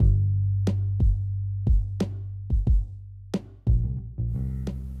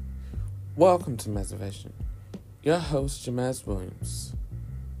Welcome to Mezivation. Your host, Jamez Williams.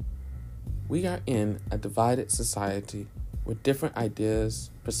 We are in a divided society with different ideas,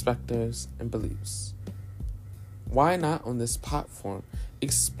 perspectives, and beliefs. Why not on this platform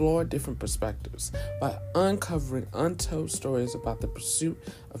explore different perspectives by uncovering untold stories about the pursuit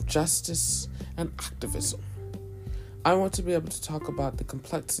of justice and activism? I want to be able to talk about the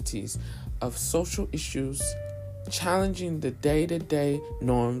complexities of social issues, challenging the day-to-day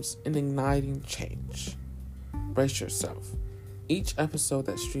norms and igniting change. Brace yourself. Each episode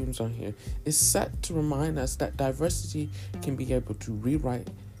that streams on here is set to remind us that diversity can be able to rewrite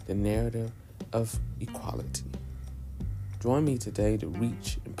the narrative of equality. Join me today to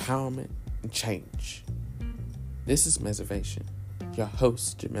reach empowerment and change. This is Mezivation, your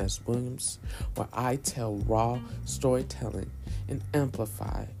host, Jamez Williams, where I tell raw storytelling and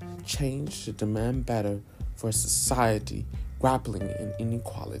amplify change to demand better for a society grappling in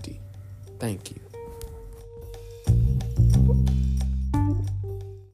inequality. Thank you.